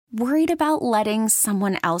Worried about letting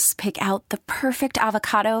someone else pick out the perfect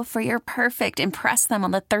avocado for your perfect impress them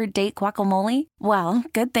on the third date guacamole? Well,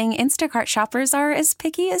 good thing Instacart shoppers are as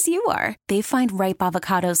picky as you are. They find ripe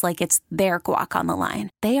avocados like it's their guac on the line.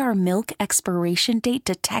 They are milk expiration date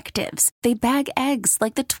detectives. They bag eggs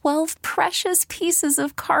like the 12 precious pieces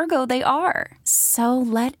of cargo they are. So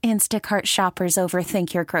let Instacart shoppers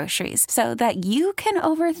overthink your groceries so that you can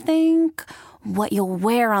overthink what you'll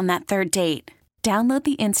wear on that third date. Download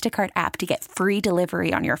the Instacart app to get free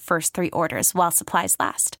delivery on your first 3 orders while supplies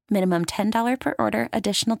last. Minimum $10 per order.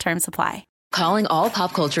 Additional terms apply. Calling all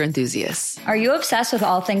pop culture enthusiasts. Are you obsessed with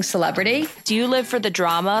all things celebrity? Do you live for the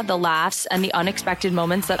drama, the laughs, and the unexpected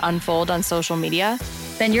moments that unfold on social media?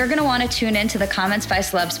 Then you're going to want to tune in to the Comments by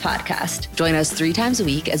Celebs podcast. Join us 3 times a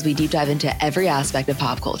week as we deep dive into every aspect of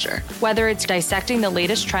pop culture. Whether it's dissecting the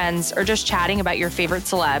latest trends or just chatting about your favorite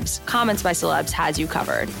celebs, Comments by Celebs has you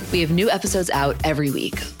covered. We have new episodes out every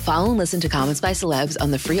week. Follow and listen to Comments by Celebs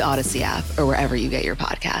on the free Odyssey app or wherever you get your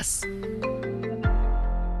podcasts.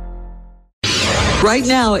 Right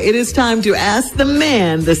now, it is time to ask the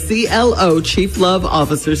man, the CLO Chief Love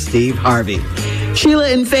Officer, Steve Harvey. Sheila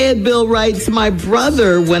in Fayetteville writes, my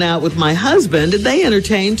brother went out with my husband and they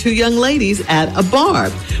entertained 2 young ladies at a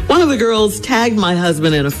bar. One of the girls tagged my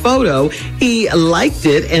husband in a photo. He liked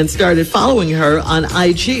it and started following her on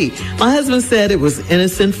IG. My husband said it was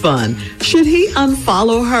innocent fun. Should he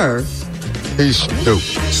unfollow her? He's stupid.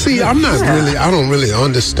 See, I don't really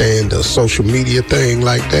understand the social media thing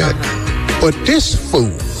like that. But this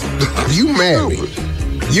fool, you married,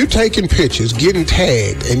 you taking pictures, getting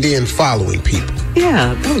tagged, and then following people.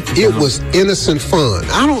 Yeah. It was innocent fun.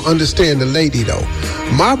 I don't understand the lady, though.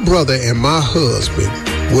 My brother and my husband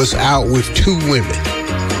was out with 2 women.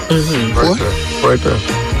 Mm-hmm. Right there.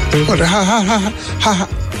 What?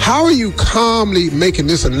 How are you calmly making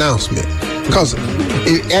this announcement? Because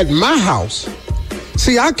at my house,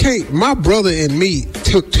 see, my brother and me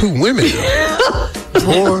took 2 women.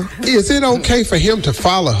 Or is it okay for him to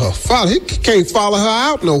follow her? He can't follow her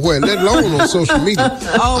out nowhere, let alone on social media. Okay.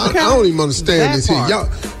 I don't even understand this here.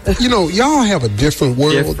 Y'all have a different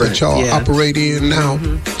world that y'all operate in now.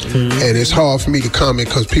 Mm-hmm. And it's hard for me to comment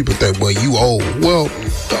because people think, well, you old. Well,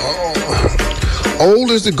 old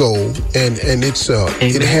is the goal, and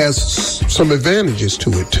it has some advantages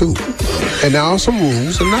to it, too. And there are some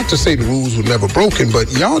rules, and not to say the rules were never broken, but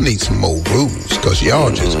y'all need some more rules because y'all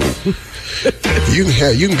just... You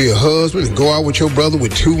can be a husband and go out with your brother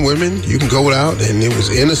with 2 women. You can go out and it was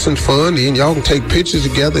innocent fun. Then y'all can take pictures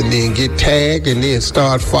together and then get tagged and then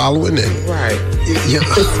start following. And right,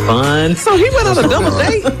 it's fun. So he went on a double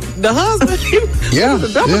date. The husband,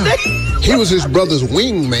 date. He was his brother's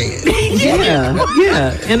wingman.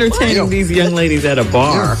 Yeah, entertaining these young ladies at a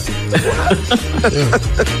bar.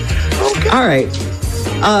 Okay. All right.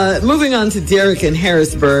 Moving on to Derek in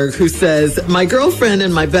Harrisburg, who says, my girlfriend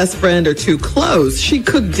and my best friend are too close. She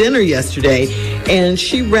cooked dinner yesterday, and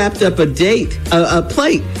she wrapped up a plate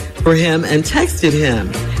for him and texted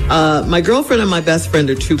him. My girlfriend and my best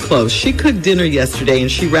friend are too close. She cooked dinner yesterday,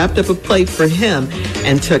 and she wrapped up a plate for him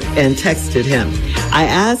and texted him. I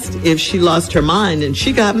asked if she lost her mind, and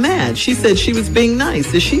she got mad. She said she was being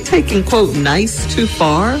nice. Is she taking, quote, nice too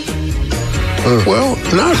far? Well,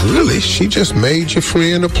 not really. She just made your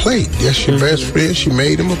friend a plate. Yes, your best friend. She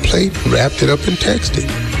made him a plate, wrapped it up and texted.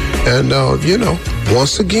 And,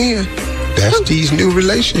 once again, that's these new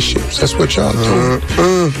relationships. That's what y'all doing.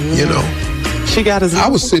 She got his... I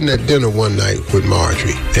was sitting at dinner one night with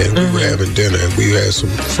Marjorie, and we were having dinner, and we had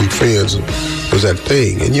some friends. It was that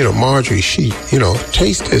thing. And, Marjorie, she,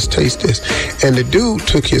 taste this. And the dude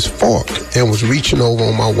took his fork and was reaching over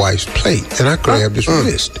on my wife's plate, and I grabbed his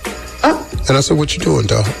wrist. And I said, what you doing,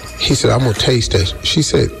 dog? He said, I'm going to taste this. She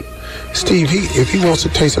said, Steve, if he wants to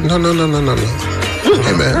taste it, no.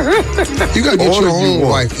 Hey, man, you got to get your own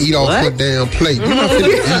wife eat off her damn plate. You're not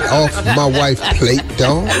finna eat off my wife's plate,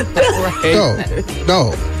 dog.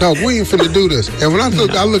 Dog, we ain't finna do this. And when I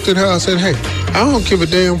looked at her, I said, hey, I don't give a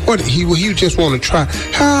damn what he just want to try.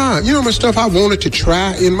 You know how much stuff I wanted to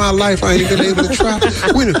try in my life I ain't been able to try?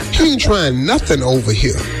 He ain't trying nothing over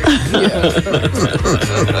here.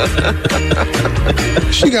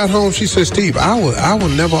 She got home, she said, Steve, I will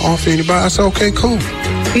never offer anybody. I said, okay, cool.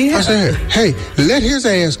 Yeah. I said, hey, let his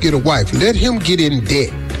ass get a wife. Let him get in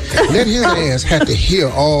debt. Let his ass have to hear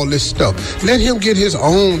all this stuff. Let him get his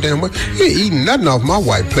own damn way. He ain't eating nothing off my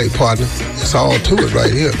white plate, partner. It's all to it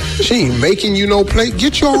right here. She ain't making you no plate.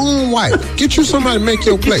 Get your own wife. Get you somebody to make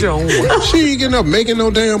your plate. Your own wife. She ain't getting up making no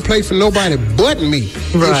damn plate for nobody but me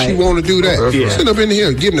if she want to do that. Yeah. Sitting up in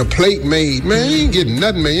here getting a plate made. Man, you ain't getting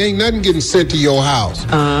nothing, man. Ain't nothing getting sent to your house.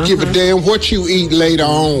 Give a damn what you eat later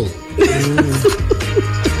on.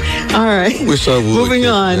 All right. Wish I would. Moving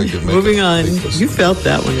on. You felt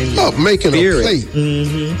that one in your making spirit. A plate.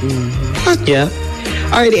 Mm-hmm. Yeah.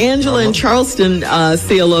 All right, Angela in Charleston,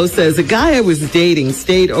 CLO says, a guy I was dating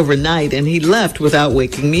stayed overnight and he left without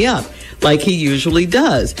waking me up, like he usually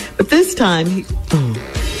does. But this time,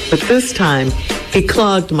 he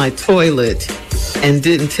clogged my toilet and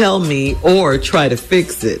didn't tell me or try to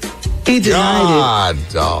fix it. He denied it.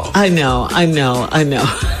 Dog. I know.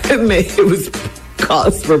 It was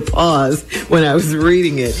cause for pause when I was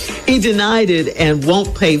reading it. He denied it and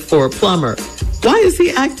won't pay for a plumber. Why is he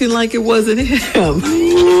acting like it wasn't him?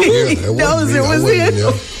 He knows it was him.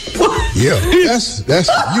 Yeah, that's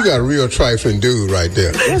you got a real trifling dude right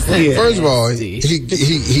there. Yeah. First of all, he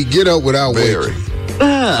get up without waiting.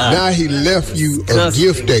 Now he left you a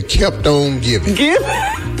gift that kept on giving.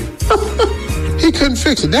 He couldn't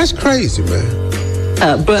fix it. That's crazy, man.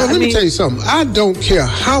 But let me tell you something. I don't care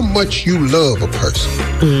how much you love a person.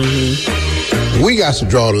 Mm-hmm. We got to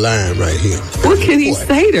draw the line right here. What can he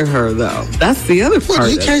say to her, though? That's the other part.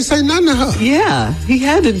 He can't say nothing to her. Yeah, he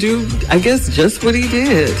had to do, I guess, just what he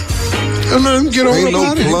did. I mean, get on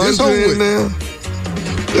about it. It's over now.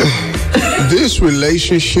 This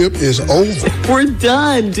relationship is over. We're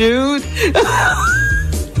done, dude.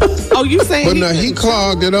 Oh, you saying? But now he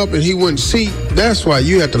clogged it up and he wouldn't see. That's why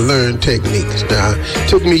you have to learn techniques. Now, it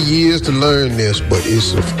took me years to learn this, but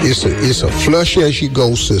it's a flush as you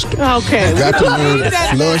go system. Okay, you got to learn to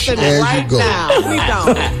flush as you go. We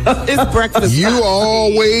don't. It's breakfast. You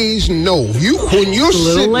always know. When you're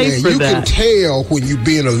sitting there, you can tell when you're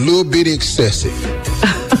being a little bit excessive.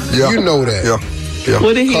 You know that. Yeah.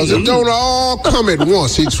 Because it don't all come at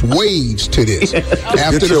once. It's waves to this.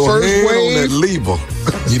 After Get the your first hand wave, on that lever.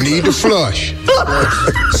 You need to flush.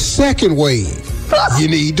 Second wave, you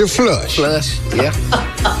need to flush. Flush, yeah.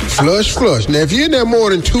 Flush. Now, if you're in there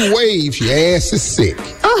more than 2 waves, your ass is sick.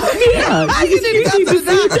 Oh, yeah. You need to see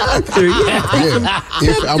the doctor. Yeah.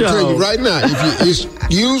 I'm telling you right now, it's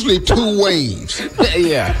usually 2 waves.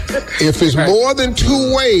 Yeah. If it's more than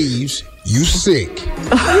 2 waves, you sick.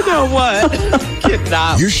 You know what?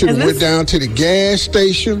 You should have went down to the gas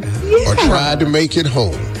station or tried to make it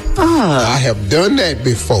home. I have done that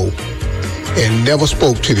before and never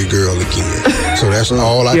spoke to the girl again. So that's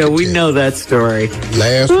all I can tell. Yeah, we know that story.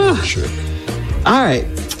 Last one, sure. All right.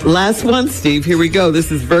 Last one, Steve. Here we go.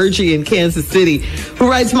 This is Virgie in Kansas City, who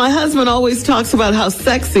writes, my husband always talks about how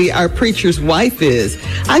sexy our preacher's wife is.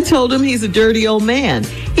 I told him he's a dirty old man.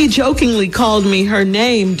 He jokingly called me her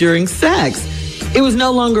name during sex. It was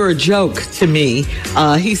no longer a joke to me.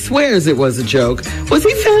 He swears it was a joke. Was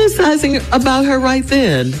he fantasizing about her right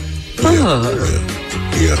then?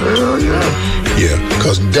 Yeah,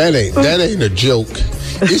 because that ain't a joke.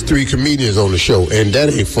 There's 3 comedians on the show, and that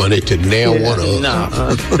ain't funny to nail one of them.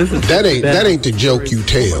 That ain't the joke you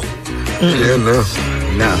tell. Yeah, no.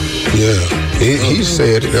 Yeah, he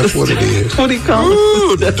said it. That's what it is. What do you call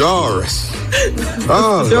it? Doris.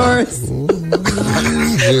 Doris.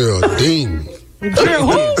 Geraldine.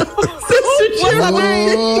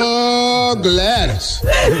 Oh, Gladys.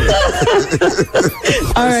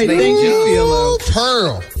 All right, thank you, CLO.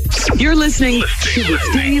 Pearl. You're listening to the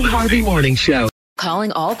Steve Harvey Morning Show.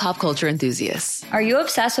 Calling all pop culture enthusiasts. Are you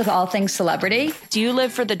obsessed with all things celebrity? Do you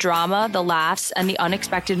live for the drama, the laughs, and the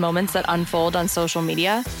unexpected moments that unfold on social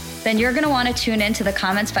media? Then you're going to want to tune in to the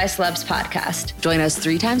Comments by Celebs podcast. Join us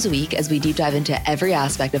 3 times a week as we deep dive into every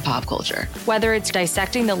aspect of pop culture. Whether it's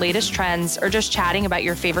dissecting the latest trends or just chatting about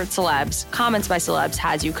your favorite celebs, Comments by Celebs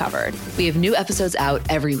has you covered. We have new episodes out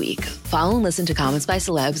every week. Follow and listen to Comments by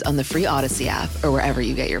Celebs on the free Odyssey app or wherever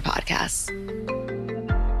you get your podcasts.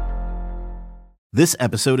 This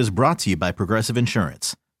episode is brought to you by Progressive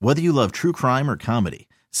Insurance. Whether you love true crime or comedy,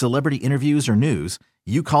 celebrity interviews or news,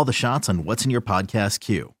 you call the shots on what's in your podcast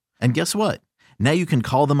queue. And guess what? Now you can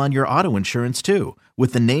call them on your auto insurance too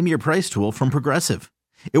with the Name Your Price tool from Progressive.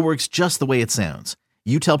 It works just the way it sounds.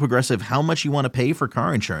 You tell Progressive how much you want to pay for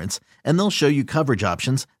car insurance, and they'll show you coverage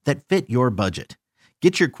options that fit your budget.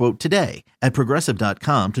 Get your quote today at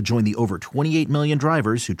Progressive.com to join the over 28 million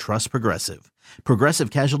drivers who trust Progressive. Progressive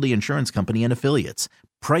Casualty Insurance Company and Affiliates.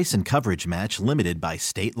 Price and coverage match limited by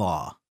state law.